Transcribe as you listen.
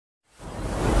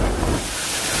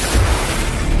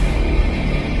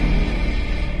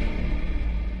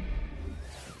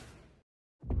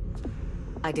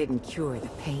I didn't cure the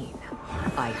pain.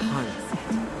 I harness it.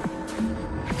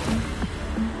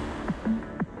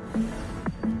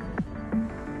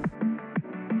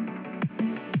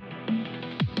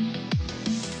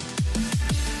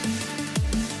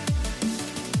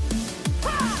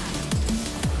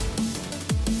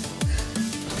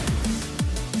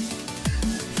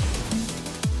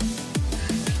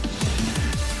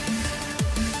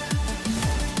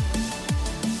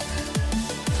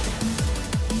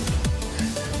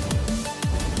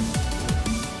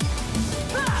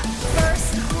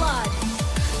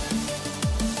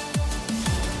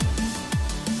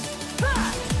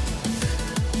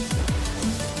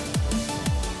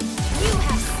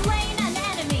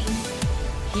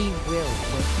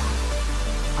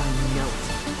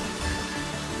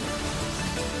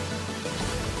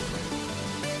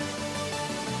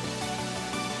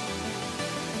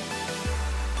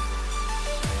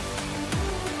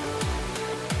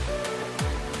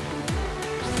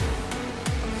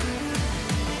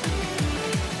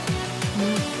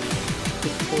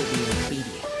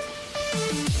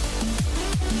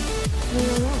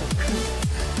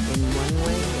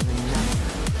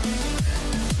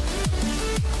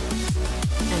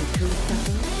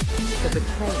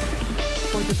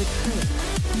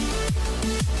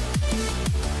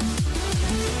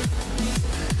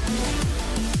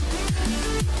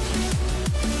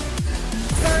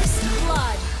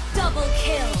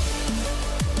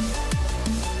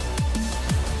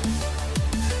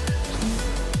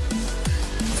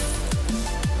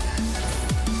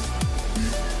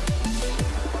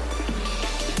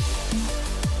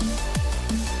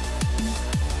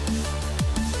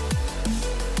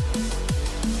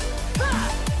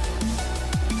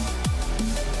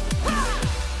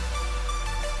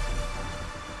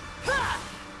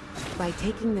 By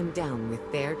taking them down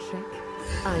with their trick,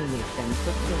 I make them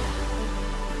fulfill.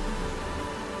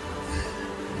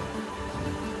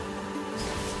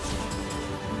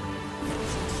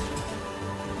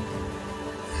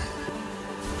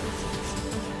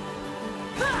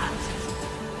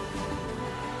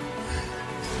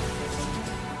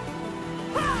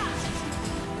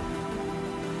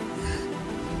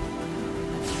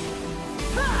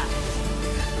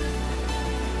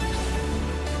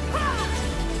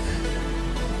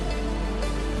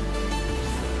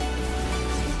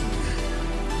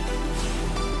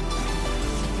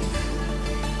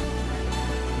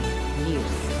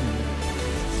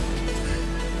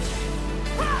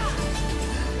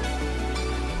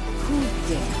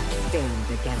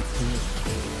 Against me.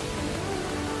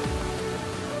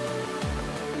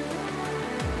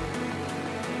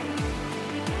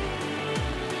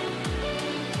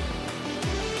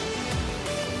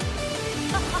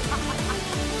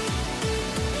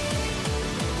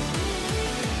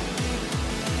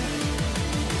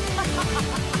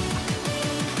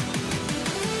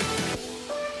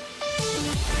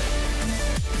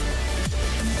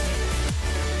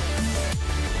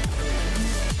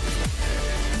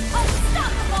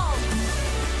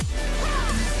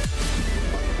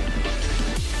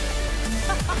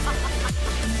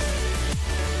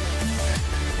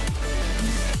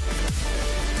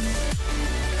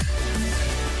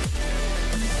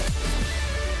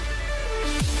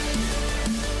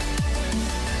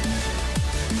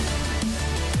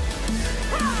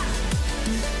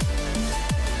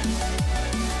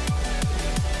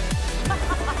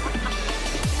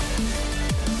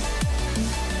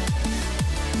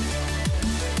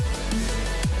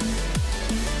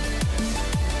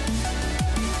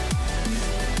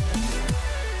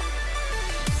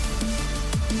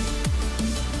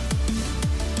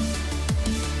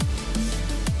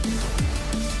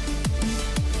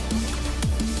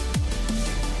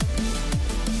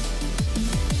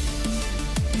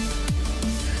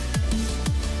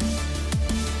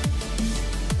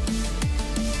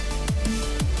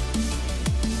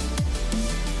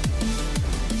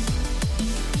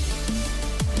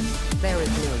 There is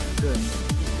no good.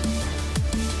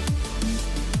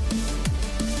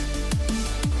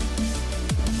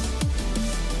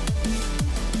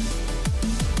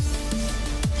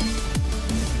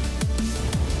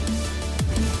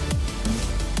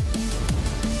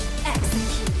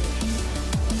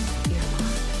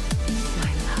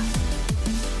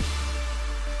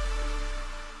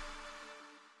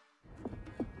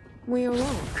 We are all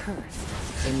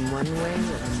cursed in one way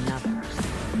or another.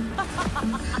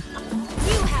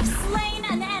 You have slain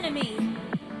an enemy!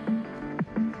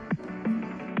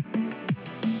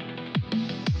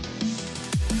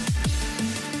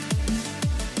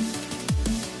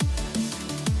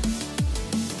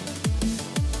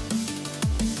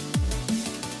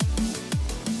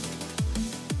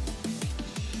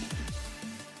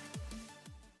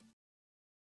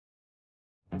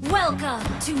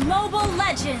 Welcome to Mobile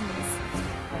Legends!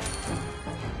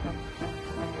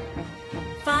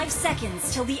 5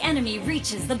 seconds till the enemy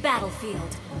reaches the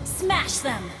battlefield. Smash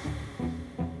them!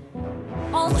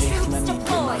 All troops let me get my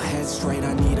deploy! head straight,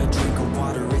 I need a drink of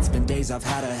water. It's been days I've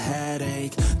had a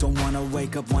headache. Don't wanna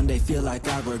wake up one day, feel like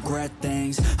I regret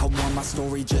things. I want my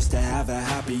story just to have a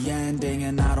happy ending.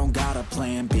 And I don't got a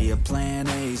plan B, a plan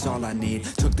A's all I need.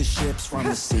 Took the ships from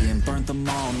the sea and burnt them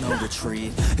all, no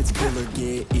retreat. It's kill or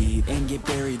get eat, and get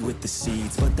buried with the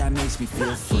seeds. But that makes me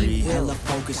feel free, hella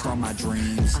focused on my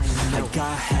dreams. I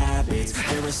got habits,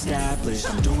 they're established.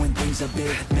 I'm doing things a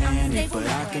bit manic, but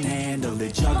I can handle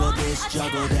it. Juggle this,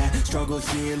 juggle that, struggle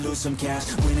here, lose some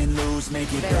cash. Win and lose,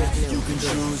 make it back. You can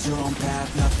choose your own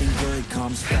path, nothing good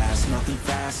comes fast. Nothing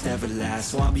fast ever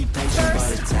lasts, so I'll be patient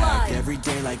but attack. Every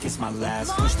day like it's my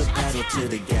last, push the pedal to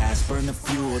the gas. Burn the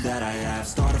fuel that I have,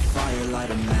 start a fire, light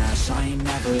a match. I ain't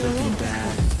never looking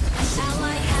back.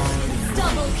 Ally has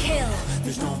double kill!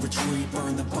 There's no retreat,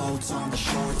 burn the boats on the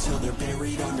shore till they're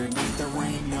buried underneath. There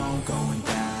ain't no going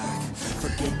back.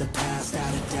 Forget the past,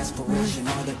 out of desperation.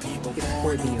 All the people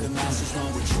born who can last, there's no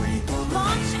retreat.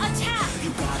 Launch attack!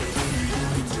 You got it in you, you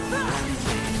can do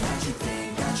anything that you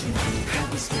think that you need.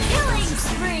 Don't be scared, Killing don't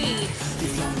spree! succeed. The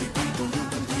only people who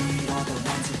compete are the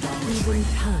ones who don't Even retreat.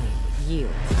 time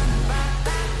yields.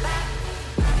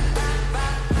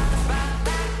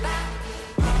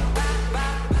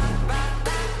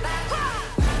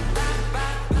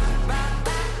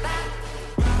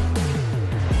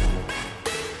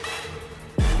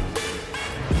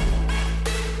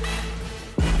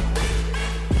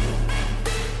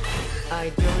 I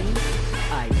join,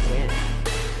 I win.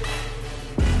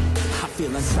 I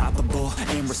feel unstoppable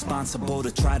and responsible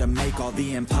to try to make all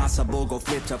the impossible go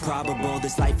flip to probable.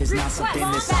 This life is not something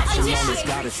that's optional. It's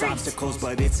got its obstacles,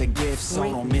 but it's a gift. So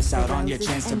don't miss out on your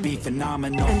chance to be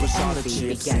phenomenal. Push all the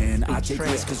chips in. I take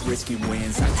risks cause risky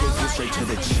wins. I take you straight to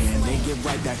the chin. They get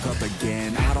right back up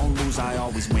again. I don't lose, I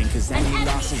always win. Cause any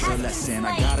loss is a lesson.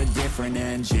 I got a different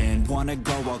engine. Wanna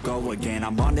go, I'll go again.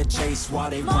 I'm on the chase while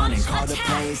they running. Call the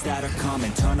plays that are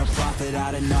coming. Turn a profit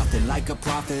out of nothing. Like a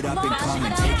prophet up and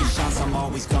coming. Taking shots, I'm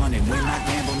always gunning. When I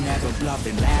gamble, never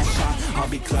bluffing. Last shot, I'll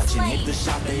be clutching. Hit the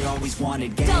shot they always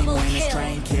wanted. Game winners,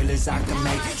 train killers. I can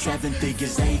make 7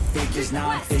 figures, 8 figures,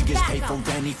 9 figures. Pay for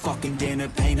any fucking dinner.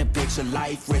 Paint a picture,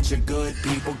 life richer. Good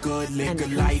people, good liquor.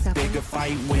 Life bigger,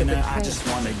 fight winner. I just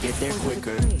wanna get there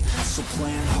quicker. So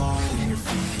plan hard in your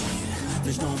feet.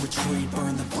 There's no retreat,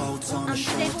 burn the boats on the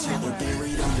shore till they're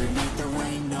buried underneath. There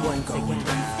ain't no going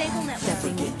back.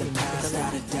 Forget the past,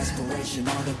 out of desperation.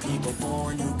 All the people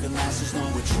born who can last, there's no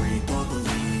retreat. But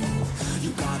believe, you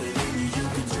got it in you, you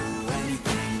can do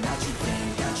anything that you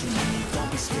think that you need. Don't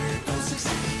be scared, go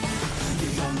succeed. The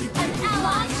only people who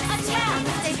Launch attack!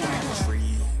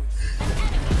 retreat.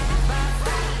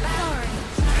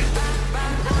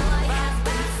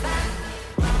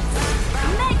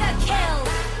 Mega kill!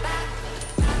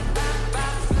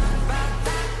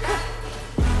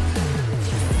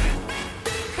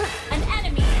 An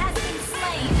enemy has been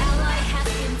slain. Ally has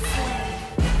been slain.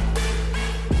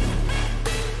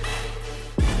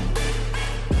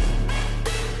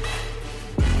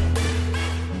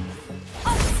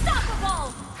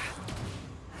 Unstoppable!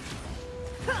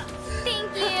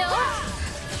 Thank you!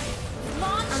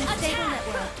 Launch attack!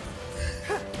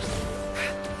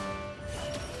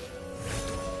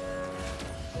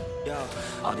 Yo,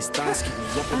 all these thoughts keep me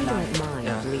up at night. mind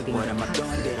Yeah, bleeding what am I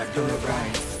doing? Did I do it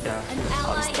right? Yeah,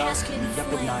 all these thoughts keep me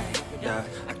up at night. Yeah,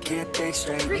 I can't think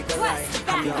straight, need the light.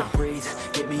 I need to breathe,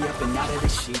 get me up and out of the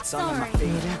sheets. On my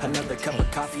feet, another cup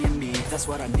of coffee and me. That's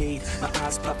what I need. My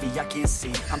eyes puffy, I can't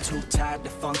see. I'm too tired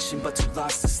to function, but too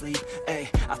lost to sleep.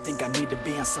 Hey, I think I need to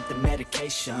be on something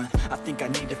medication. I think I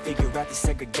need to figure out the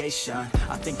segregation.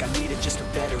 I think I needed just a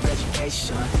better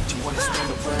education. Do you understand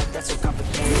the word that's so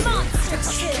complicated?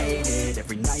 Intoxicated,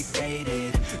 every night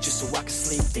faded, just so I can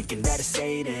sleep thinking that it's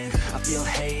hated. I feel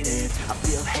hated, I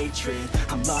feel hatred.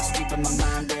 I'm lost deep in my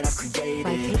mind that I've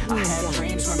created. I have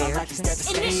dreams when my life is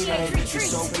devastated. You're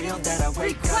so real that I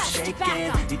wake up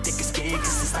shaking. Need thicker skin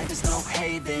cause this life is no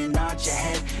haven. Nod your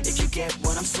head if you get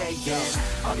what I'm saying.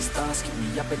 All these thoughts keep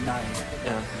me up at night.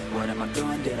 Yeah, what am I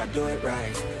doing? Did I do it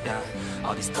right? Yeah,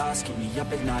 all these thoughts keep me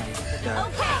up at night. Yeah,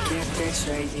 can't think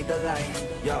straight, need the light.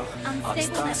 Yo, all these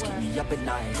thoughts keep me up at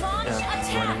night.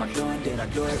 Yeah, what am I doing? Did I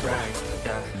do it right?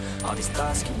 Yeah, all these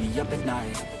thoughts keep me up at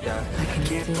night. Yeah,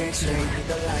 can't think straight, need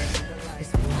the light.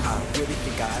 I really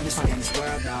think I understand this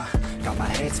world now. Got my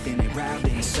head spinning round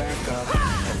in a circle.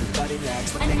 Everybody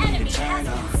lacks what they need to turn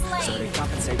up, so they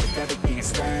compensate with everything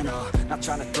external. Not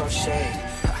trying to throw shade,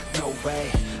 no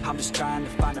way. I'm just trying to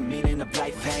find a meaning of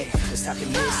life, hey. There's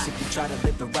happiness if you try to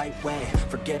live the right way.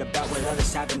 Forget about what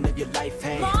others have and live your life,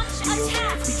 hey. Be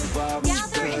aware of who you are, what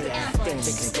you're good at. Take a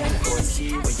stand for it,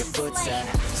 see where your foot's at.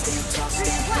 Stand tall,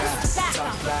 stand proud,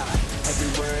 talk loud. Every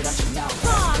word out your mouth,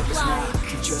 purpose now.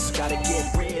 You just gotta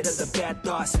get rid of the bad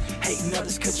thoughts. Hating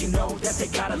others cause you know that they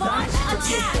got a lot.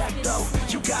 Forget that though,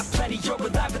 you got plenty, you're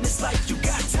alive in this life. You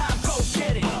got time, go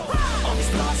get it. All these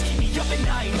thoughts keep me up at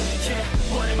night, yeah.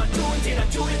 What am I doing, did I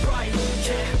do it right,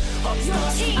 yeah. All these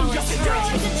thoughts keep me up at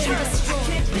night, yeah. I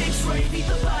can't think straight, need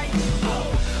the light.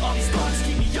 All these thoughts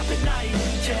keep me up at night,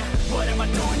 yeah. What am I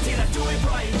doing, did I do it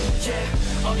right,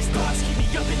 yeah. All these thoughts keep me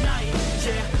up at night,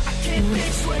 yeah. I can't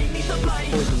think straight, need the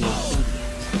light.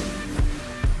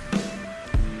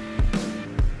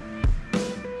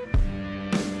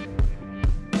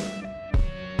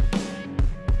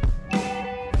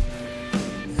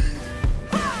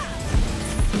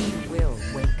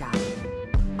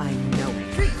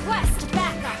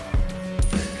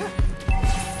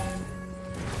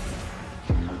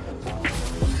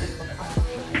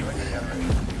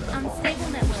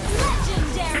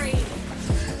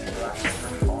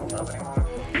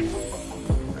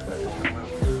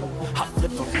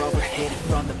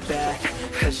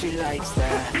 She likes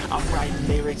that. I'm writing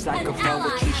lyrics like a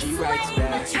poetry, she writes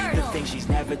back. The things she's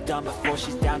never done before,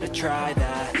 she's down to try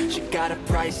that. She got a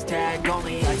price tag,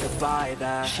 only I could buy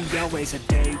that. She always a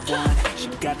day one, she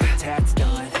got the tats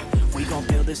done. We gon'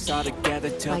 build this all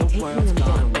together till the world's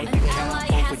gone. Make it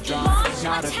count, overdrawn,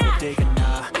 not a gold digger,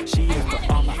 nah. She here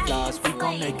for all my flaws, we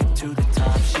gon' make it to the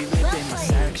top. She lived in my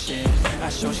section, I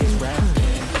show she's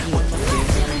reppin'. One look at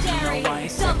her, you know I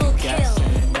ain't second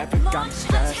guessing. Never got me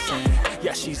stressing,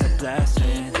 yeah, she's a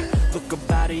blessing. Look her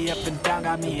body up and down,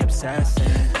 got me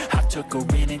obsessing. I took her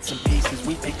in some pieces,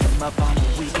 we picked them up on the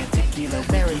weekend. Tequila,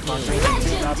 we keep on drinking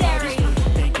till our bodies do the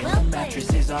thinking. The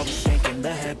mattress is always sinking,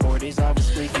 the headboard is always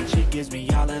squeaking. She gives me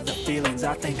all of the feelings,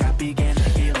 I think I began the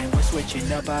healing. We're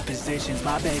switching up our positions,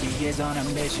 my baby is on a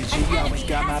mission. She always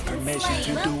got my permission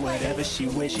to do whatever she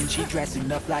wishing. She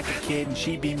dressing up like a kid and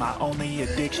she be my only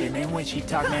addiction. And when she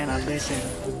talk, man, I listen.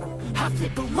 I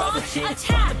flip her over, hit it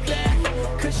from the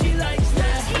back, cause she likes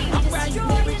that. I'm writing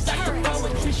lyrics like a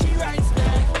poetry, she writes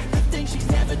back. The things she's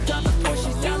never done before,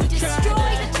 she's down to try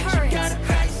that. She got a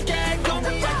price tag,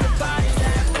 only I could buy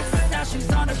that. But now she's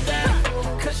on her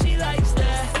back, cause she likes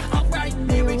that. I'm writing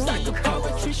lyrics like a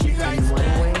poetry, she writes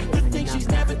back. The things she's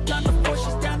never done before,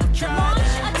 she's down to try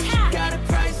that. She got a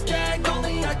price tag,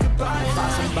 only I could buy that.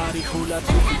 Find somebody who loves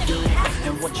what you do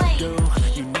and what you do.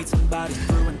 You need somebody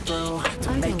through and through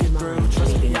to make it through.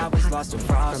 Trust me, I was lost and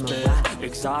frostbit,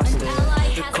 exhausted.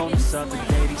 The coldness of the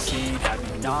dating scene had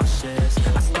me nauseous.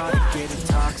 I started getting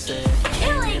toxic,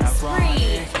 ain't it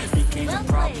ironic? Became a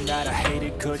problem that I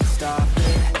hated, couldn't stop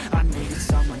it. I needed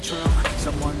someone true,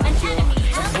 someone like you,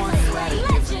 someone who had a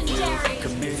different view,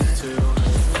 committed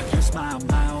to. You smile,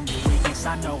 my only weakness,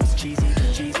 I know it's cheesy,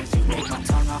 but Jesus, you make my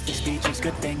tongue off the speeches.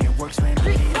 Good thing it works when I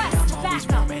need it. I'm always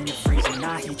warm and you're freezing,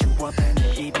 I heat you up in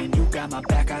the evening. You got my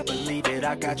back, I believe it,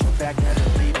 I got your back,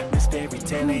 never leaving. This fairy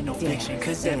tale ain't no fiction,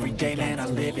 cause every day, man, I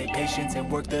live it. Patience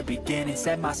and work the beginning,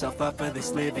 set myself up for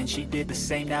this living. She did the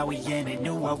same, now we in it,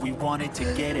 knew what we wanted to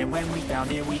get it. When we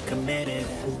found it, we committed.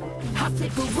 I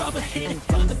flip her over, hit it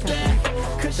from the back,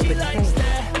 cause she likes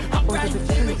that. I'm writing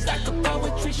lyrics like a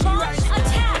poetry, she writes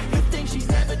back. The things she's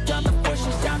never done before,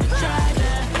 she's down to try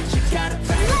that. She got a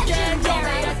price tag,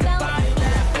 only I could buy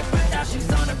that. But now she's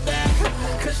on her back,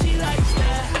 cause she likes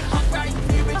that. I'm writing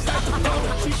lyrics like a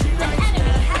poetry, she writes back.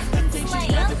 The things she's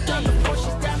never done before,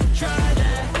 she's down to try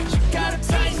that. She got a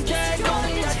price tag,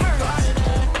 only I could buy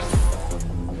that.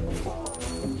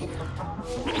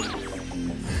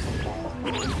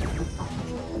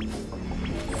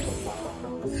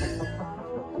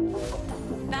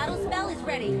 Battle spell is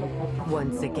ready.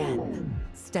 Once again,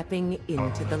 stepping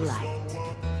into the light.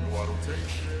 No, I don't take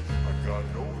shit. I got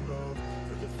no love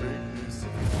for the fakeness.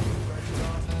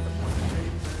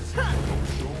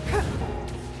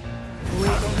 I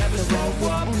don't ever slow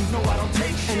up, no I don't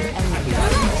take shit. I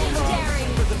got no love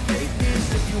for the fakeness.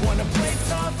 If you wanna play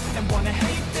tough and wanna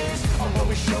hate this, I'll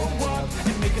always show up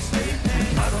and make a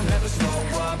statement. I don't ever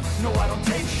slow up, no I don't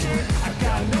take shit. I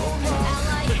got no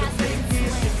love for the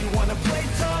fakeness. If you wanna play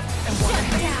tough and wanna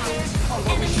hate this, I'll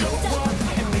always show up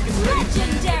and make a statement.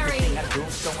 Legendary. That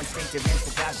groove so instinctive and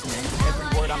so passionate. Every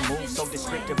word I move so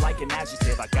descriptive like an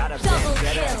adjective. I gotta Double bend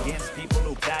better kill. against people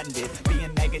who patented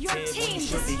being negative. negative Your when team you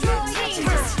should be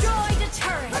destroyed a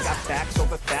turret. I got facts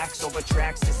over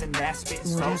tracks, this and that. Spitting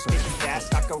slow, spitting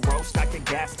fast. I could roast, I could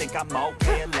gas. Think I'm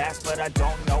okay at last, but I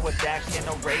don't know if that can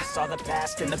erase all the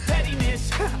past and the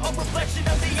pettiness. A reflection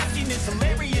of the emptiness.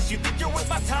 Hilarious, you think you're worth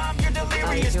my time, you're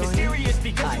delirious. Mysterious,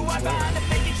 because you hide behind a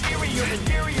fake exterior.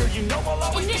 Inferior, you know I'll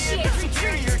always be Initiate the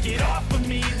superior. Get off of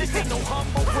me, this ain't no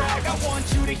humble brag. I want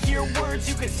you to hear words,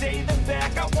 you can say them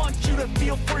back. I want you to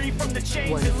feel free from the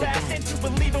chains that last, and to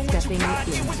believe in what you got.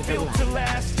 It was built to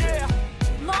last, yeah.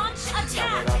 Launch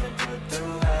attack.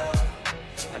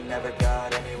 I never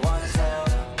got anyone's help.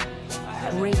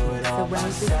 Greatness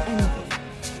arouses envy,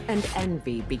 and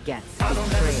envy begets betrayal.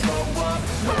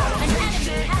 An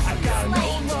enemy has been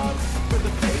slain. For the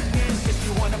fakeness, if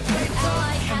you wanna play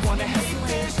Ally tough and has wanna been hate slain.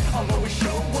 this, I'll always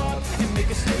show up and make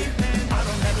a statement. I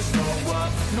don't ever slow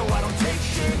up, no I don't take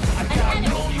shit. I An got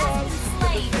no enemy love has for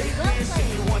been the slain. Well fakeness. If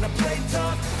played. you wanna play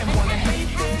tough and An wanna enemy hate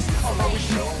has this, been I'll always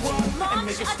slain. show up and Launch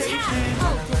make a attack. statement.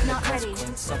 Ult is not ready.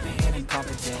 Stop being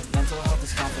incompetent. Mental health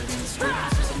is confidence. Screaming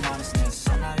for some honestness.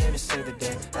 I'm not here to save the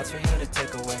day. That's for you to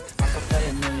take away. I could play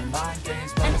a million mind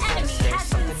games, but An it's enemy safe. has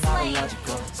been Something not slain.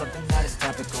 illogical. Something that is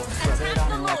topical. Rub it on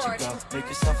the and let you Lord. go. Make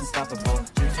yourself unstoppable.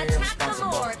 Dreams are Attack the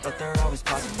irresponsible, Lord. but they're always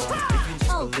possible. If you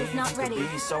just Ult is believe, not you could ready.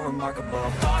 be so remarkable.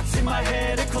 Thoughts in my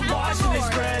head, a collage and they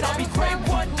spread. I'll be great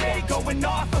one day, going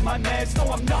off of my meds. No,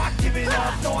 I'm not giving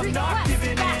up. No, I'm not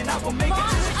giving in. I will make it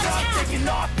to the top, taking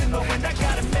off in the wind. I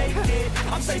gotta make it.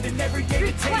 I'm saving every day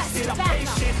to taste it. I'm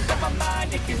patient, but my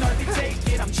mind it can hardly take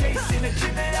it. I'm chasing a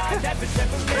dream that I never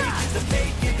made. The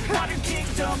vacant, modern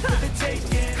kingdom for the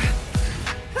taking.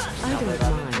 I don't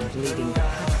mind leading the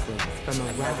captives from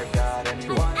a rout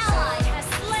An ally has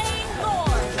slain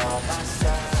Lord.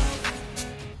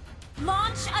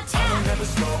 Launch I attack. don't ever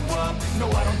slow up, no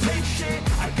I don't take shit.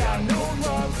 I got no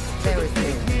love for There the is no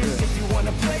fakeness. good. If you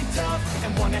wanna play tough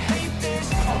and wanna hate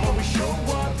this, I'll always show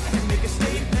up and make a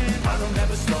statement. I don't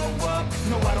ever slow up,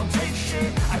 no I don't take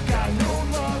shit. I got no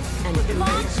love for the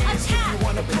Launch fakeness. If attack. you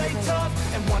wanna play tough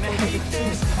and wanna hate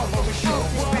this, I'll always show Ult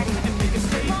is up ready. and make a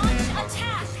statement. Launch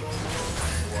attack.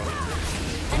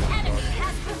 An enemy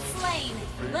has been slain.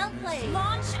 Well played.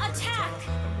 Launch attack.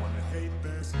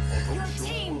 Your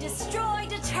team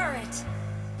destroyed a turret.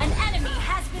 An enemy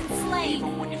has been slain.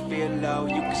 Even when you feel low,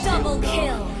 you can Double still go.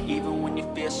 kill. Even when you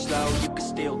feel slow, you can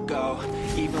still go.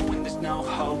 Even when there's no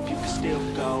hope, you can still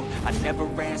go. I never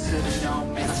answer to no,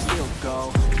 man, I still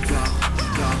go. Go,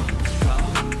 go, go,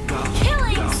 go.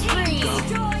 Killing spree.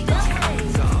 Destroyed a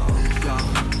turret. Go, go,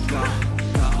 go,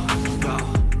 go, go,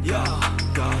 yo,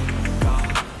 go, go,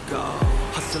 go.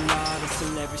 Hustle hard,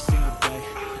 hustle every single day.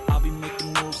 I'll be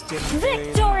making moves till the day.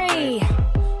 Victory!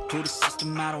 To the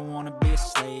system, I don't wanna be a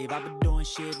slave. I've been doing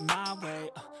shit, not